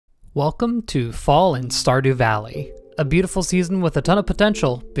Welcome to fall in Stardew Valley, a beautiful season with a ton of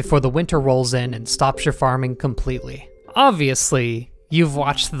potential before the winter rolls in and stops your farming completely. Obviously, you've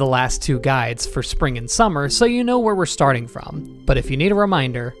watched the last two guides for spring and summer, so you know where we're starting from. But if you need a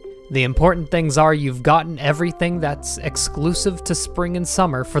reminder, the important things are you've gotten everything that's exclusive to spring and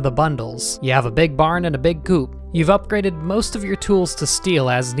summer for the bundles. You have a big barn and a big coop. You've upgraded most of your tools to steel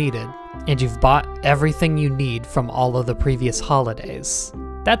as needed, and you've bought everything you need from all of the previous holidays.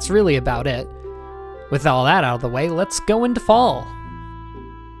 That's really about it. With all that out of the way, let's go into fall.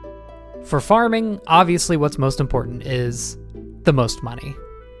 For farming, obviously what's most important is the most money.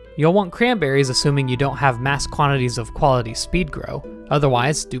 You'll want cranberries assuming you don't have mass quantities of quality speed grow.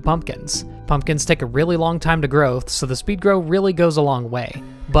 Otherwise, do pumpkins. Pumpkins take a really long time to grow, so the speed grow really goes a long way.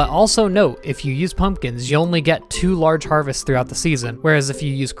 But also note, if you use pumpkins, you only get 2 large harvests throughout the season, whereas if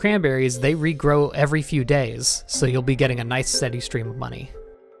you use cranberries, they regrow every few days, so you'll be getting a nice steady stream of money.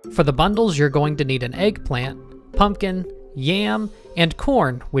 For the bundles, you're going to need an eggplant, pumpkin, yam, and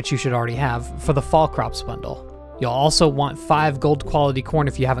corn, which you should already have, for the fall crops bundle. You'll also want 5 gold quality corn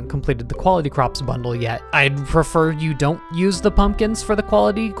if you haven't completed the quality crops bundle yet. I'd prefer you don't use the pumpkins for the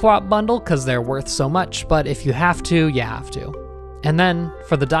quality crop bundle because they're worth so much, but if you have to, you have to. And then,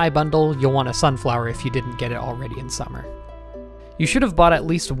 for the dye bundle, you'll want a sunflower if you didn't get it already in summer. You should have bought at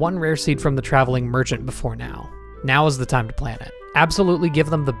least 1 rare seed from the traveling merchant before now. Now is the time to plant it. Absolutely give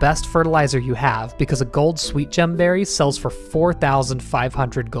them the best fertilizer you have because a gold sweet gem berry sells for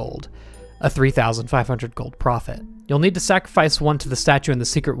 4,500 gold, a 3,500 gold profit. You'll need to sacrifice 1 to the statue in the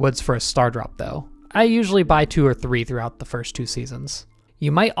secret woods for a star drop though. I usually buy 2 or 3 throughout the first 2 seasons.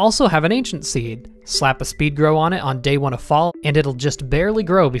 You might also have an ancient seed. Slap a speed grow on it on day 1 of fall, and it'll just barely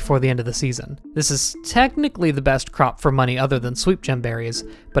grow before the end of the season. This is technically the best crop for money other than sweet gem berries,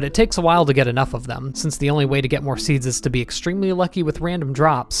 but it takes a while to get enough of them, since the only way to get more seeds is to be extremely lucky with random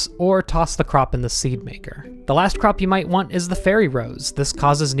drops, or toss the crop in the seed maker. The last crop you might want is the fairy rose. This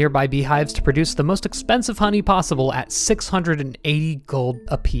causes nearby beehives to produce the most expensive honey possible at 680 gold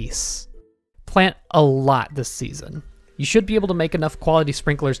apiece. Plant a lot this season. You should be able to make enough quality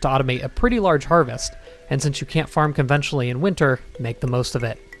sprinklers to automate a pretty large harvest, and since you can't farm conventionally in winter, make the most of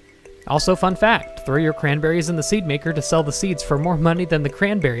it. Also, fun fact, throw your cranberries in the seed maker to sell the seeds for more money than the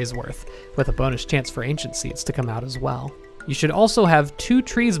cranberry is worth, with a bonus chance for ancient seeds to come out as well. You should also have 2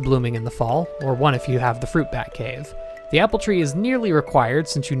 trees blooming in the fall, or 1 if you have the fruit bat cave. The apple tree is nearly required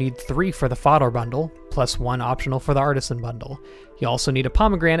since you need 3 for the fodder bundle, plus 1 optional for the artisan bundle. You also need a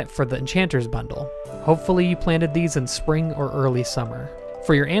pomegranate for the enchanter's bundle. Hopefully you planted these in spring or early summer.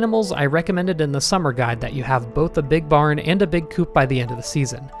 For your animals, I recommended in the summer guide that you have both a big barn and a big coop by the end of the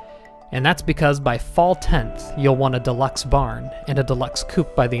season. And that's because by fall 10th, you'll want a deluxe barn and a deluxe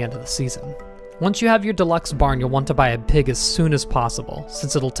coop by the end of the season. Once you have your deluxe barn, you'll want to buy a pig as soon as possible,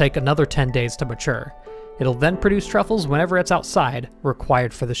 since it'll take another 10 days to mature. It'll then produce truffles whenever it's outside,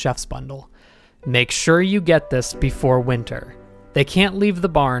 required for the chef's bundle. Make sure you get this before winter. They can't leave the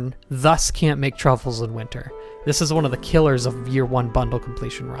barn, thus can't make truffles in winter. This is one of the killers of year 1 bundle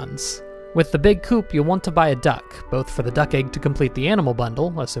completion runs. With the big coop, you'll want to buy a duck, both for the duck egg to complete the animal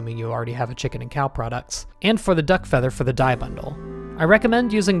bundle, assuming you already have a chicken and cow products, and for the duck feather for the dye bundle. I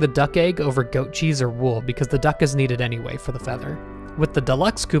recommend using the duck egg over goat cheese or wool because the duck is needed anyway for the feather. With the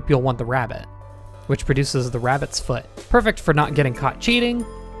deluxe coop, you'll want the rabbit, which produces the rabbit's foot, perfect for not getting caught cheating,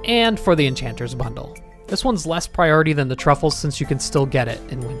 and for the enchanter's bundle. This one's less priority than the truffles since you can still get it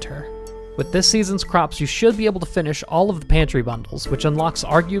in winter. With this season's crops, you should be able to finish all of the pantry bundles, which unlocks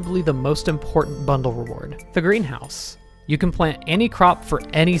arguably the most important bundle reward, the greenhouse. You can plant any crop for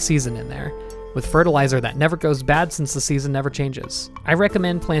any season in there, with fertilizer that never goes bad since the season never changes. I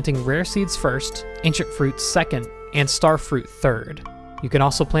recommend planting rare seeds first, ancient fruits second, and star fruit third. You can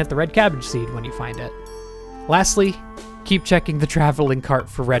also plant the red cabbage seed when you find it. Lastly, keep checking the traveling cart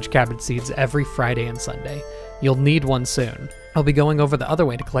for red cabbage seeds every Friday and Sunday. You'll need one soon. I'll be going over the other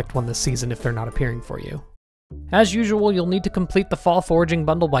way to collect one this season if they're not appearing for you. As usual, you'll need to complete the fall foraging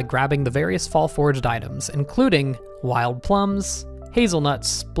bundle by grabbing the various fall foraged items, including wild plums,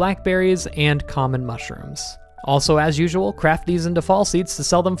 hazelnuts, blackberries, and common mushrooms. Also, as usual, craft these into fall seeds to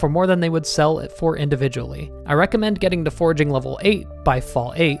sell them for more than they would sell it for individually. I recommend getting to foraging level 8 by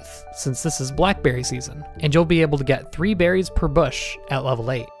fall 8th, since this is blackberry season, and you'll be able to get 3 berries per bush at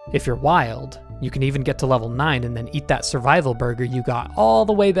level 8. If you're wild, you can even get to level 9 and then eat that survival burger you got all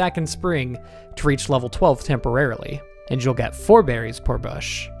the way back in spring to reach level 12 temporarily, and you'll get 4 berries per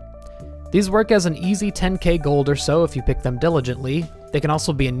bush. These work as an easy 10k gold or so if you pick them diligently. They can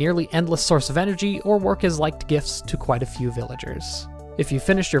also be a nearly endless source of energy or work as liked gifts to quite a few villagers. If you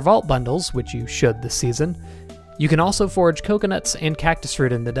finish your vault bundles, which you should this season, You can also forage coconuts and cactus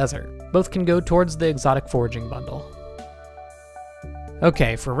fruit in the desert. Both can go towards the exotic foraging bundle.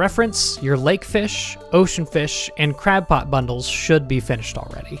 Okay, for reference, your lake fish, ocean fish, and crab pot bundles should be finished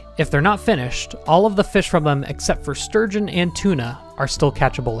already. If they're not finished, all of the fish from them except for sturgeon and tuna are still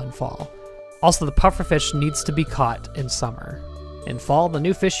catchable in fall. Also, the pufferfish needs to be caught in summer. In fall, the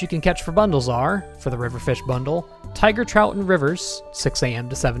new fish you can catch for bundles are, for the river fish bundle, tiger trout in rivers, 6 a.m.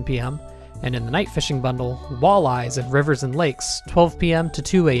 to 7 p.m., and in the night fishing bundle, walleyes in rivers and lakes, 12 p.m. to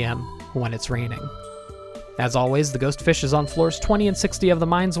 2 a.m. when it's raining. As always, the ghost fish is on floors 20 and 60 of the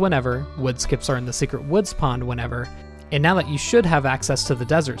mines whenever, wood skips are in the secret woods pond whenever, and now that you should have access to the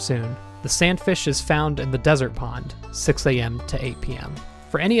desert soon, the sandfish is found in the desert pond, 6 a.m. to 8 p.m.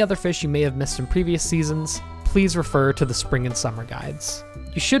 For any other fish you may have missed in previous seasons, please refer to the spring and summer guides.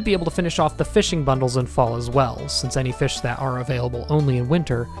 You should be able to finish off the fishing bundles in fall as well, since any fish that are available only in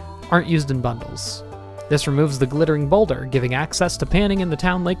winter aren't used in bundles. This removes the glittering boulder, giving access to panning in the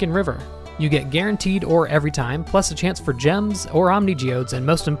town, lake, and river. You get guaranteed ore every time, plus a chance for gems or omni geodes, and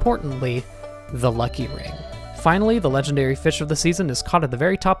most importantly, the lucky ring. Finally, the legendary fish of the season is caught at the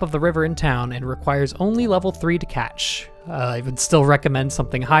very top of the river in town and requires only level 3 to catch. I would still recommend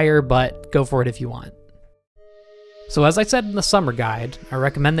something higher, but go for it if you want. So as I said in the summer guide, I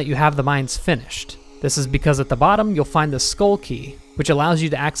recommend that you have the mines finished. This is because at the bottom you'll find the skull key, which allows you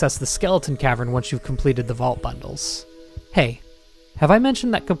to access the skeleton cavern once you've completed the vault bundles. Hey, have I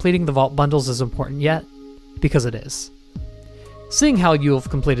mentioned that completing the vault bundles is important yet? Because it is. Seeing how you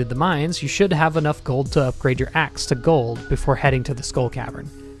have completed the mines, you should have enough gold to upgrade your axe to gold before heading to the skull cavern.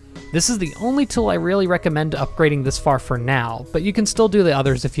 This is the only tool I really recommend upgrading this far for now, but you can still do the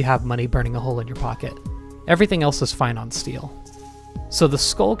others if you have money burning a hole in your pocket. Everything else is fine on steel. So the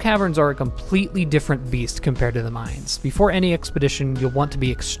skull caverns are a completely different beast compared to the mines. Before any expedition, you'll want to be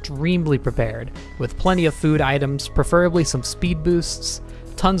extremely prepared, with plenty of food items, preferably some speed boosts,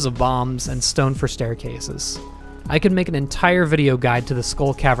 tons of bombs, and stone for staircases. I could make an entire video guide to the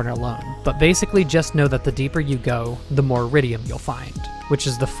skull cavern alone, but basically just know that the deeper you go, the more iridium you'll find, which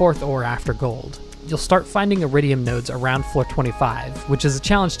is the 4th ore after gold. You'll start finding iridium nodes around floor 25, which is a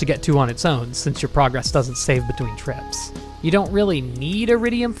challenge to get to on its own since your progress doesn't save between trips. You don't really need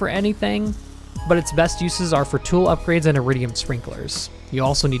iridium for anything, but its best uses are for tool upgrades and iridium sprinklers. You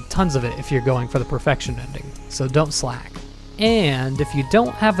also need tons of it if you're going for the perfection ending, so don't slack. And if you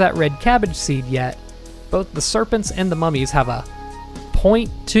don't have that red cabbage seed yet, both the serpents and the mummies have a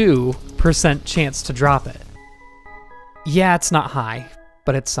 0.2% chance to drop it. Yeah, it's not high,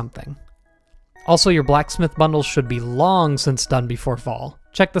 but it's something. Also, your blacksmith bundles should be long since done before fall.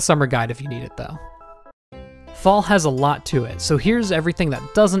 Check the summer guide if you need it though. Fall has a lot to it, so here's everything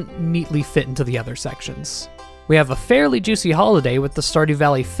that doesn't neatly fit into the other sections. We have a fairly juicy holiday with the Stardew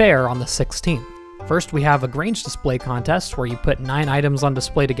Valley Fair on the 16th. First, we have a Grange display contest where you put 9 items on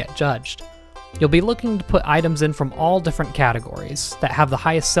display to get judged. You'll be looking to put items in from all different categories that have the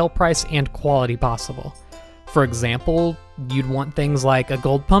highest sale price and quality possible. For example, you'd want things like a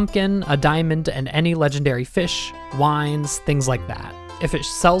gold pumpkin, a diamond, and any legendary fish, wines, things like that. If it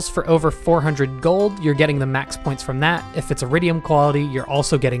sells for over 400 gold, you're getting the max points from that. If it's iridium quality, you're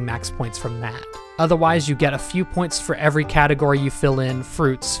also getting max points from that. Otherwise, you get a few points for every category you fill in: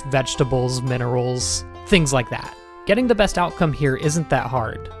 fruits, vegetables, minerals, things like that. Getting the best outcome here isn't that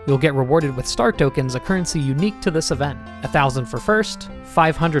hard. You'll get rewarded with star tokens, a currency unique to this event. 1,000 for first,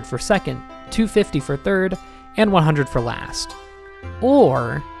 500 for second, 250 for third, and 100 for last.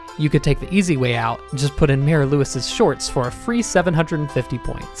 Or you could take the easy way out and just put in Mary Lewis's shorts for a free 750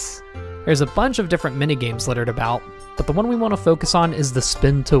 points. There's a bunch of different minigames littered about, but the one we want to focus on is the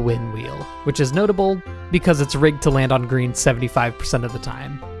spin to win wheel, which is notable because it's rigged to land on green 75% of the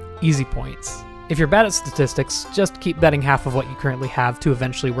time. Easy points. If you're bad at statistics, just keep betting half of what you currently have to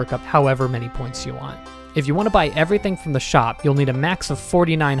eventually work up however many points you want. If you want to buy everything from the shop, you'll need a max of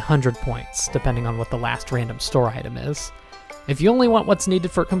 4,900 points, depending on what the last random store item is. If you only want what's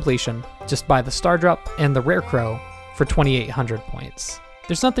needed for completion, just buy the Star Drop and the Rare Crow for 2,800 points.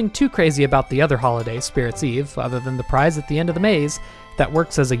 There's nothing too crazy about the other holiday, Spirit's Eve, other than the prize at the end of the maze that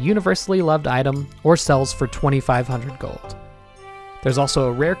works as a universally loved item or sells for 2,500 gold. There's also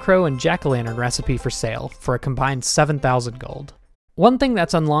a Rare Crow and Jack-o'-lantern recipe for sale for a combined 7,000 gold. One thing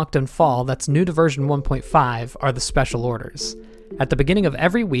that's unlocked in fall that's new to version 1.5 are the special orders. At the beginning of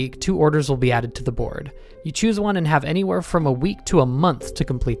every week, 2 orders will be added to the board. You choose one and have anywhere from a week to a month to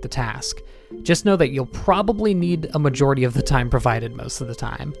complete the task. Just know that you'll probably need a majority of the time provided most of the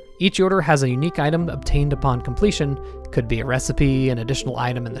time. Each order has a unique item obtained upon completion. Could be a recipe, an additional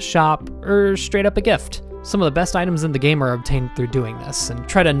item in the shop, or straight up a gift. Some of the best items in the game are obtained through doing this, and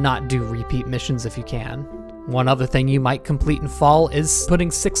try to not do repeat missions if you can. One other thing you might complete in fall is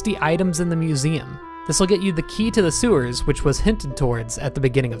putting 60 items in the museum. This will get you the key to the sewers, which was hinted towards at the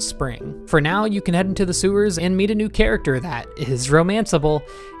beginning of spring. For now, you can head into the sewers and meet a new character that is romanceable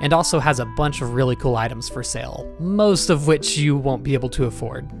and also has a bunch of really cool items for sale, most of which you won't be able to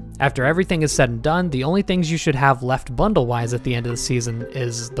afford. After everything is said and done, the only things you should have left bundle-wise at the end of the season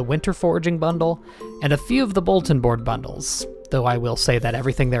is the winter foraging bundle and a few of the bulletin board bundles, though I will say that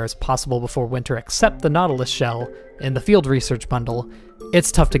everything there is possible before winter except the Nautilus shell and the field research bundle.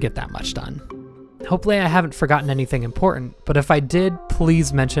 It's tough to get that much done. Hopefully I haven't forgotten anything important, but if I did,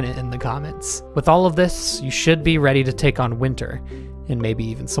 please mention it in the comments. With all of this, you should be ready to take on winter, and maybe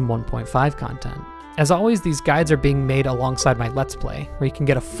even some 1.5 content. As always, these guides are being made alongside my Let's Play, where you can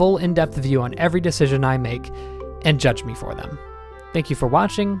get a full in-depth view on every decision I make, and judge me for them. Thank you for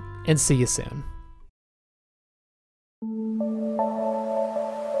watching, and see you soon.